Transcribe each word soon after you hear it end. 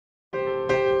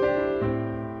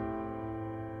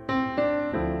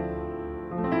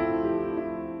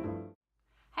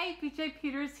Hi, BJ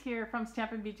Peters here from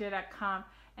stampingbj.com,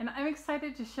 and I'm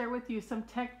excited to share with you some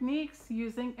techniques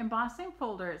using embossing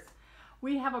folders.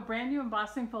 We have a brand new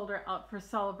embossing folder out for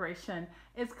Sale-a-Bration.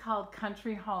 It's called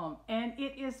Country Home, and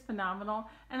it is phenomenal,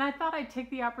 and I thought I'd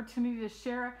take the opportunity to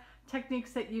share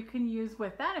techniques that you can use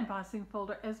with that embossing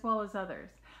folder as well as others.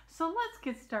 So let's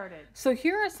get started. So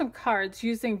here are some cards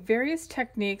using various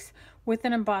techniques with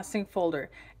an embossing folder,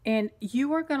 and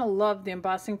you are going to love the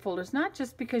embossing folders, not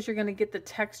just because you're going to get the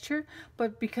texture,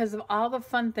 but because of all the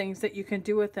fun things that you can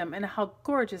do with them and how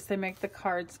gorgeous they make the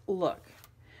cards look.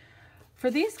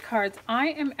 For these cards, I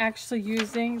am actually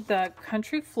using the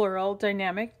Country Floral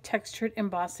Dynamic Textured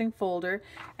Embossing Folder,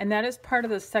 and that is part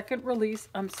of the second release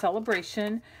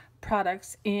Sale-a-Bration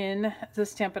products in the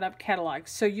Stampin' Up! Catalog.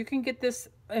 So you can get this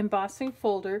embossing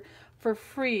folder for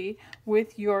free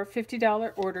with your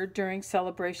 $50 order during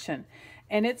Sale-a-Bration.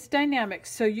 And it's dynamic,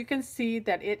 so you can see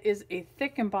that it is a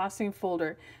thick embossing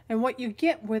folder. And what you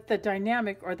get with the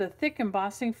dynamic or the thick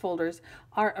embossing folders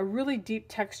are a really deep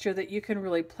texture that you can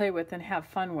really play with and have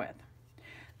fun with.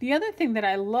 The other thing that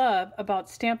I love about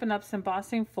Stampin' Up's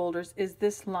embossing folders is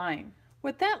this line.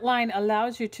 What that line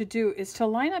allows you to do is to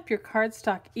line up your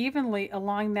cardstock evenly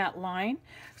along that line,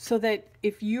 so that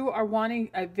if you are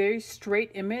wanting a very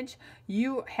straight image,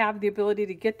 you have the ability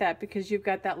to get that because you've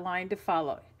got that line to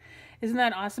follow. Isn't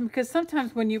that awesome? Because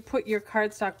sometimes when you put your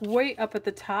cardstock way up at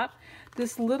the top,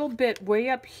 this little bit way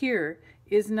up here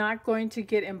is not going to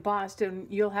get embossed, and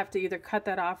you'll have to either cut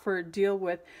that off or deal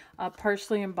with a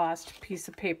partially embossed piece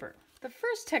of paper. The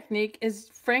first technique is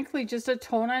frankly just a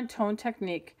tone-on-tone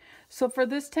technique. So for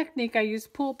this technique, I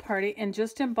used Pool Party and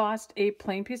just embossed a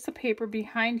plain piece of paper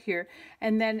behind here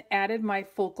and then added my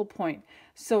focal point.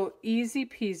 So easy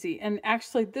peasy. And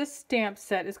actually this stamp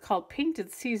set is called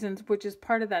Painted Seasons, which is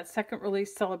part of that second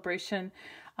release Sale-a-Bration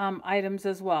items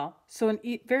as well. So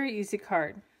a very easy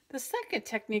card. The second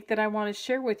technique that I want to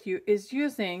share with you is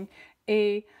using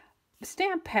a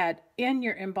stamp pad in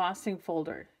your embossing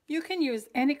folder. You can use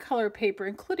any color paper,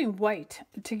 including white,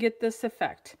 to get this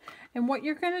effect. And what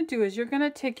you're going to do is you're going to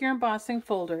take your embossing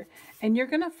folder and you're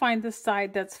going to find the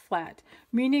side that's flat,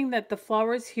 meaning that the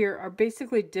flowers here are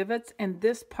basically divots and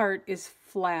this part is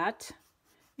flat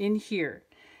in here.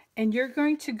 And you're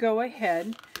going to go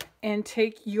ahead and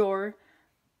take your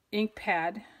ink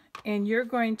pad and you're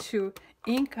going to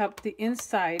ink up the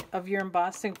inside of your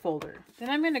embossing folder. Then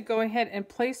I'm going to go ahead and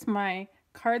place my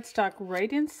cardstock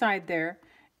right inside there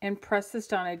and press this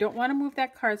down. I don't want to move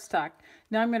that cardstock.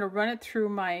 Now I'm going to run it through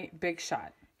my Big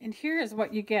Shot. And here is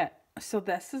what you get. So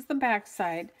this is the back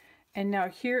side, and now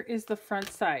here is the front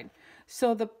side.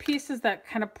 So the pieces that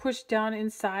kind of pushed down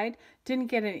inside didn't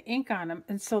get any ink on them,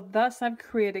 and so thus I've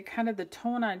created kind of the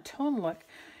tone-on-tone look.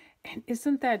 And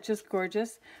isn't that just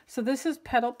gorgeous? So this is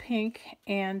Petal Pink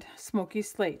and Smoky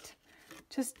Slate.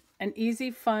 Just an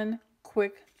easy, fun,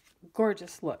 quick,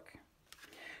 gorgeous look.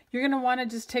 You're going to want to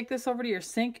just take this over to your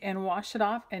sink and wash it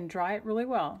off and dry it really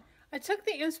well. I took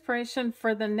the inspiration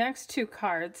for the next two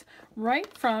cards right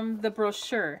from the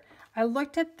brochure. I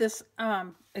looked at this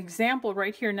example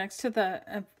right here next to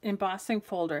the embossing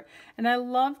folder, and I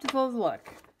loved the look.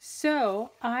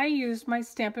 So I used my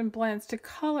Stampin' Blends to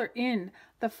color in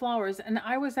the flowers, and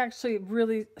I was actually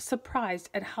really surprised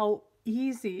at how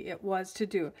easy it was to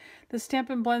do. The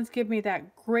Stampin' Blends give me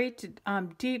that great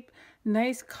deep,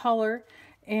 nice color.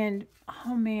 And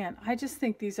oh man, I just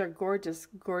think these are gorgeous,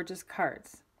 gorgeous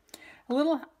cards. A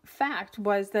little fact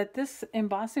was that this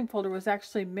embossing folder was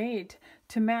actually made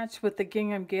to match with the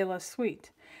Gingham Gala Suite.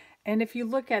 And if you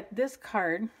look at this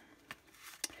card,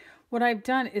 what I've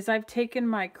done is I've taken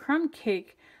my Crumb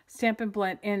Cake Stampin'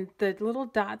 Blend and the little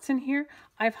dots in here,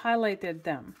 I've highlighted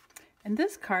them. And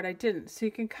this card I didn't, so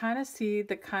you can kind of see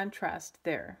the contrast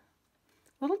there.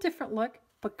 A little different look,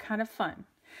 but kind of fun.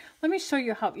 Let me show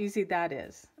you how easy that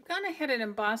is. I've gone ahead and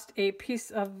embossed a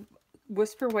piece of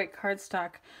Whisper White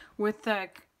cardstock with the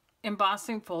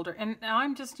embossing folder. And now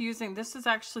I'm just using, this is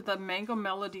actually the Mango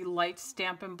Melody Light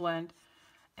Stampin' Blend.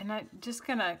 And I'm just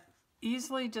going to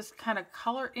easily just kind of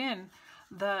color in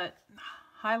the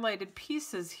highlighted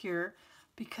pieces here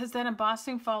because that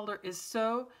embossing folder is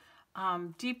so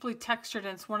deeply textured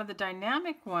and it's one of the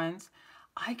dynamic ones.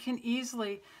 I can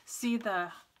easily see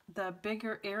the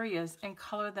bigger areas and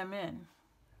color them in.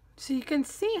 So you can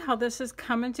see how this is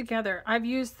coming together. I've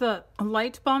used the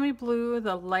light Balmy Blue,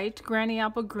 the light Granny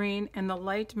Apple Green, and the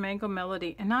light Mango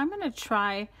Melody. And I'm going to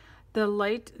try the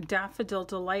light Daffodil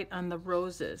Delight on the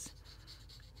roses.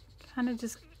 Kind of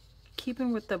just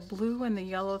keeping with the blue and the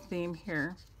yellow theme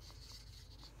here.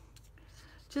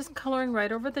 Just coloring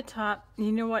right over the top.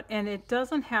 You know what? And it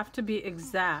doesn't have to be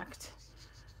exact.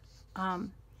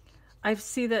 I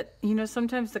see that, you know,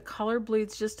 sometimes the color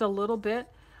bleeds just a little bit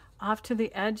off to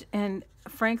the edge, and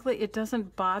frankly, it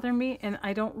doesn't bother me, and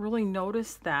I don't really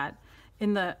notice that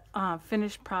in the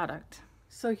finished product.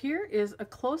 So here is a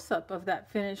close-up of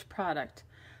that finished product.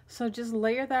 So just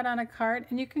layer that on a card,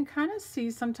 and you can kind of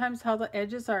see sometimes how the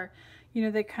edges are, you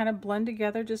know, they kind of blend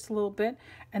together just a little bit,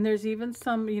 and there's even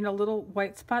some, you know, little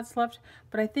white spots left,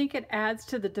 but I think it adds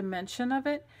to the dimension of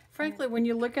it. Frankly, when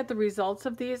you look at the results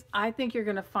of these, I think you're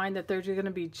going to find that they're going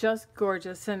to be just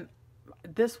gorgeous, and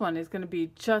this one is going to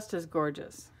be just as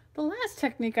gorgeous. The last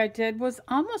technique I did was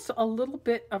almost a little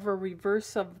bit of a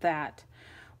reverse of that.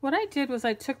 What I did was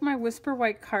I took my Whisper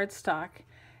White cardstock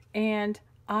and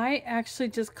I actually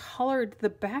just colored the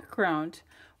background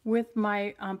with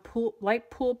my light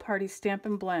pool party stamp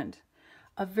and blend.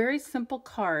 A very simple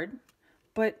card,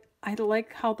 but I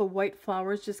like how the white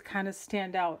flowers just kind of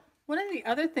stand out. One of the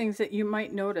other things that you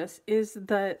might notice is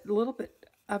the little bit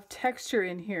of texture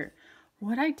in here.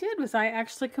 What I did was I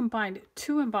actually combined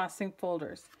two embossing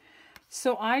folders.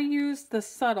 So I used the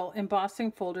subtle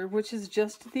embossing folder, which is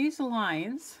just these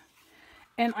lines,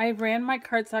 and I ran my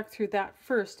cardstock through that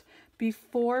first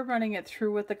before running it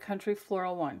through with the Country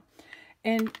Floral one.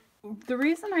 And the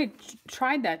reason I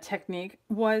tried that technique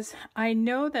was I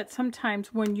know that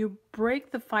sometimes when you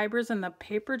break the fibers in the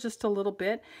paper just a little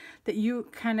bit, that you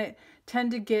kind of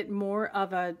tend to get more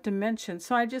of a dimension.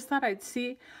 So I just thought I'd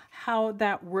see how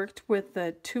that worked with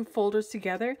the two folders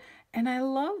together, and I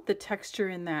love the texture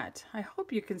in that. I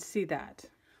hope you can see that.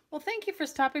 Well, thank you for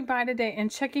stopping by today and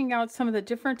checking out some of the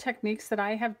different techniques that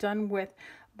I have done with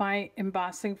my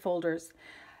embossing folders.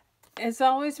 As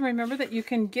always, remember that you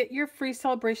can get your free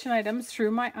celebration items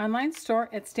through my online store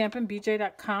at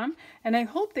stampandbj.com, and I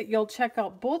hope that you'll check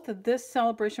out both of this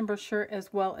celebration brochure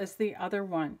as well as the other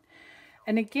one.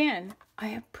 And again, I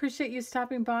appreciate you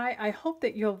stopping by. I hope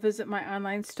that you'll visit my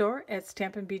online store at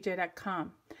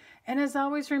stampandbj.com. And as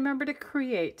always, remember to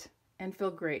create and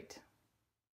feel great.